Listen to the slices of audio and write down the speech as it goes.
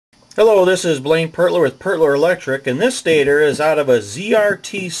Hello, this is Blaine Pertler with Pertler Electric, and this stator is out of a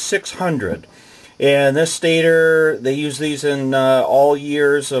ZRT 600. And this stator, they use these in all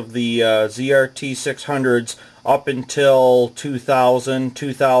years of the ZRT 600s up until 2000.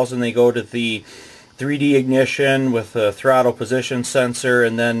 2000 they go to the 3D ignition with a throttle position sensor,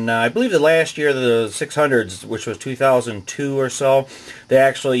 and then I believe the last year the 600s, which was 2002 or so, they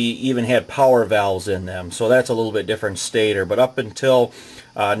actually even had power valves in them. So that's a little bit different stator. But up until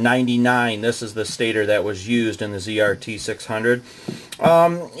 99, this is the stator that was used in the ZRT 600.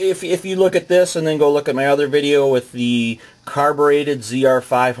 If you look at this and then go look at my other video with the carbureted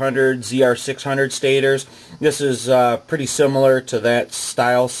ZR500, ZR600 stators, this is pretty similar to that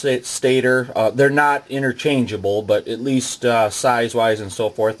style stator. They're not interchangeable, but at least size-wise and so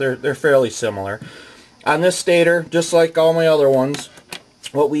forth, they're fairly similar. On this stator, just like all my other ones,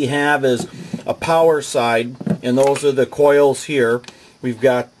 what we have is a power side, and those are the coils here. We've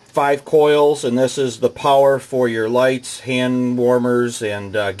got 5 coils, and this is the power for your lights, hand warmers,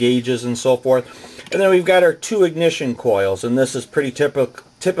 and gauges and so forth. And then we've got our 2 ignition coils, and this is pretty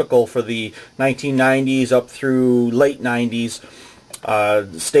typical for the 1990s up through late 90s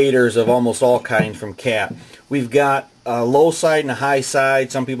stators of almost all kinds from Cat. We've got a low side and a high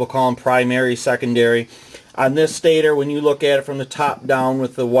side. Some people call them primary, secondary. On this stator, when you look at it from the top down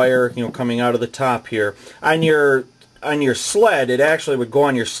with the wire, coming out of the top here, on your sled, it actually would go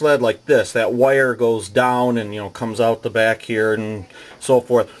on your sled like this. That wire goes down and comes out the back here and so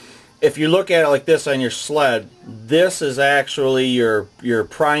forth. If you look at it like this on your sled, this is actually your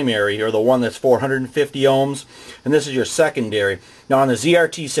primary, or the one that's 450 ohms, and this is your secondary. Now on the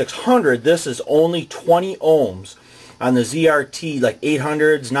ZRT 600, this is only 20 ohms. On the ZRT like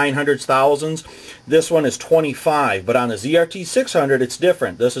 800s, 900s, 1000s, this one is 25. But on the ZRT 600, it's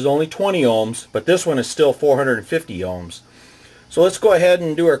different. This is only 20 ohms, but this one is still 450 ohms. So let's go ahead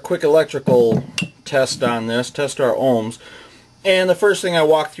and do our quick electrical test on this, test our ohms. And the first thing I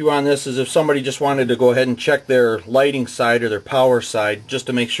walk through on this is if somebody just wanted to go ahead and check their lighting side or their power side, just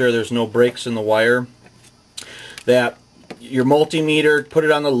to make sure there's no breaks in the wire, that your multimeter, put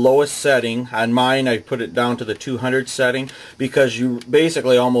it on the lowest setting. On mine, I put it down to the 200 setting because you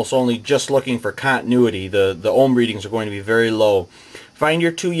basically almost only just looking for continuity. The ohm readings are going to be very low. Find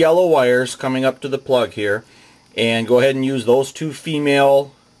your 2 yellow wires coming up to the plug here, and go ahead and use those 2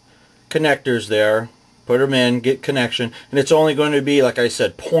 female connectors there. Put them in, get connection, and it's only going to be, like I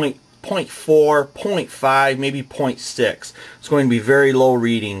said, 0.4, 0.5, maybe 0.6. It's going to be very low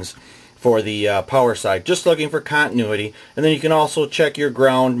readings for the power side, just looking for continuity. And then you can also check your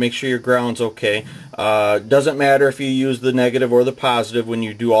ground, make sure your ground's okay. Doesn't matter if you use the negative or the positive when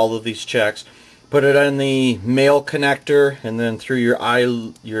you do all of these checks. Put it on the male connector and then through your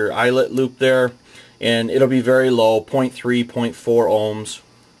eyelet loop there, and it'll be very low, 0.3, 0.4 ohms.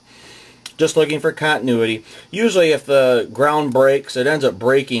 Just looking for continuity. Usually if the ground breaks, it ends up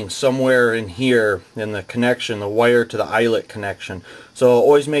breaking somewhere in here in the connection, the wire to the eyelet connection. So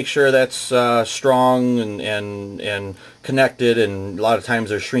always make sure that's strong and connected, and a lot of times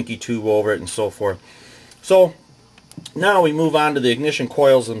there's shrinky tube over it and so forth. So now we move on to the ignition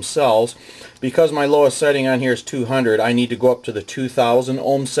coils themselves. Because my lowest setting on here is 200, I need to go up to the 2000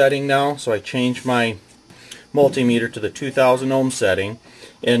 ohm setting now. So I changed my multimeter to the 2000 ohm setting.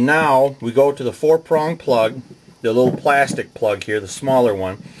 And now we go to the 4-prong plug, the little plastic plug here, the smaller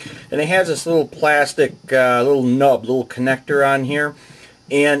one. And it has this little plastic little nub, little connector on here.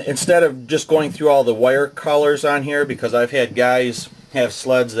 And instead of just going through all the wire colors on here, because I've had guys have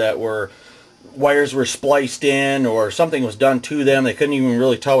sleds that wires were spliced in or something was done to them, they couldn't even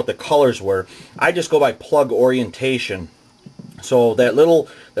really tell what the colors were. I just go by plug orientation. So that little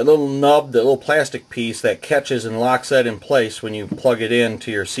nub, the little plastic piece that catches and locks that in place when you plug it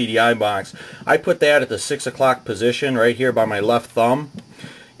into your CDI box, I put that at the 6 o'clock position right here by my left thumb.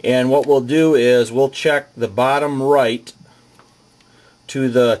 And what we'll do is we'll check the bottom right to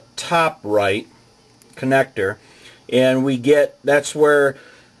the top right connector, and that's where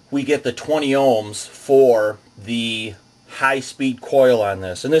we get the 20 ohms for the high-speed coil on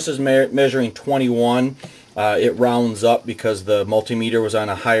this. And this is measuring 21. It rounds up because the multimeter was on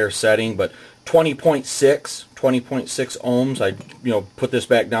a higher setting, but 20.6 ohms. I put this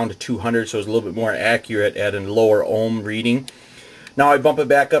back down to 200, so it's a little bit more accurate at a lower ohm reading. Now I bump it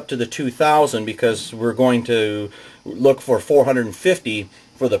back up to the 2000 because we're going to look for 450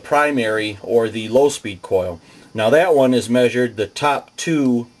 for the primary or the low speed coil. Now that one is measured the top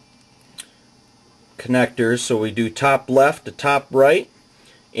 2 connectors, so we do top left to top right.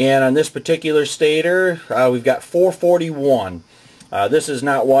 And on this particular stator, we've got 441. This is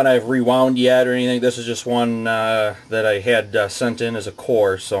not one I've rewound yet or anything. This is just one that I had sent in as a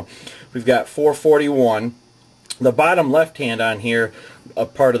core. So we've got 441. The bottom left hand on here, a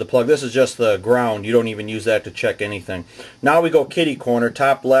part of the plug, this is just the ground. You don't even use that to check anything. Now we go kitty corner,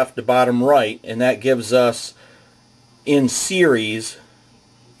 top left to bottom right, and that gives us in series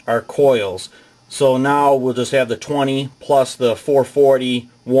our coils. So now we'll just have the 20 plus the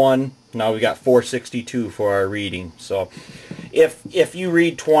 441. Now we got 462 for our reading. So if you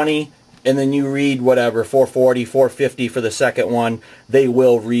read 20 and then you read whatever 440, 450 for the second one, they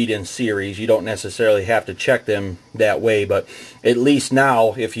will read in series. You don't necessarily have to check them that way, but at least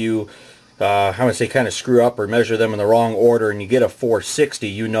now if you I'm going to say kind of screw up or measure them in the wrong order and you get a 460,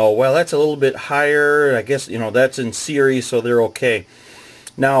 you know, well, that's a little bit higher. I guess, you know, that's in series, so they're okay.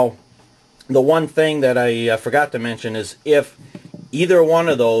 Now, the one thing that I forgot to mention is if either one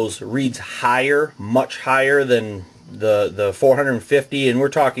of those reads higher, much higher than the 450, and we're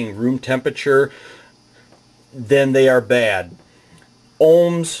talking room temperature, then they are bad.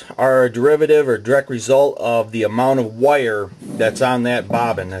 Ohms are a derivative or direct result of the amount of wire that's on that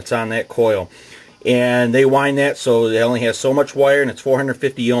bobbin, that's on that coil. And they wind that so it only has so much wire and it's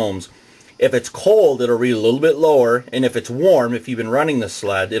 450 ohms. If it's cold, it'll read a little bit lower, and if it's warm, if you've been running the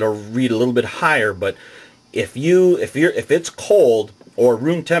sled, it'll read a little bit higher. But if it's cold or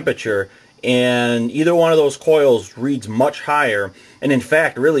room temperature and either one of those coils reads much higher, and in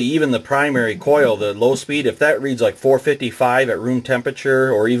fact really even the primary coil, the low speed, if that reads like 455 at room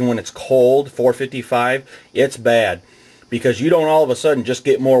temperature or even when it's cold 455, it's bad, because you don't all of a sudden just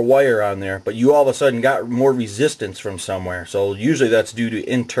get more wire on there, but you all of a sudden got more resistance from somewhere. So usually that's due to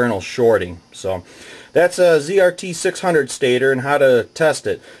internal shorting. So that's a ZRT 600 stator and how to test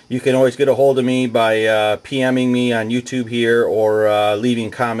it. You can always get a hold of me by PMing me on YouTube here or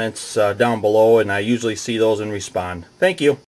leaving comments down below, and I usually see those and respond. Thank you.